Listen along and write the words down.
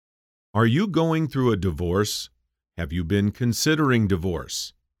Are you going through a divorce? Have you been considering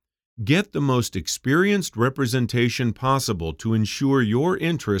divorce? Get the most experienced representation possible to ensure your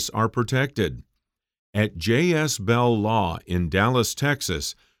interests are protected. At JSBell Law in Dallas,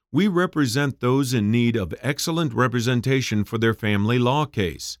 Texas, we represent those in need of excellent representation for their family law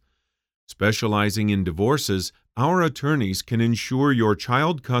case. Specializing in divorces, our attorneys can ensure your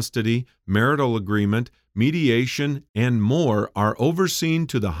child custody, marital agreement, mediation, and more are overseen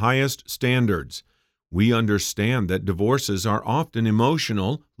to the highest standards. We understand that divorces are often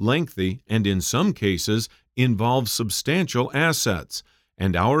emotional, lengthy, and in some cases involve substantial assets,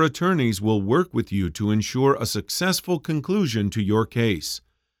 and our attorneys will work with you to ensure a successful conclusion to your case.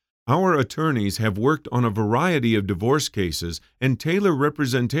 Our attorneys have worked on a variety of divorce cases and tailor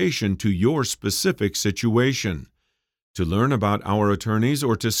representation to your specific situation. To learn about our attorneys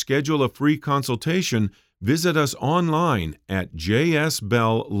or to schedule a free consultation, visit us online at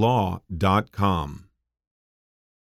jsbelllaw.com.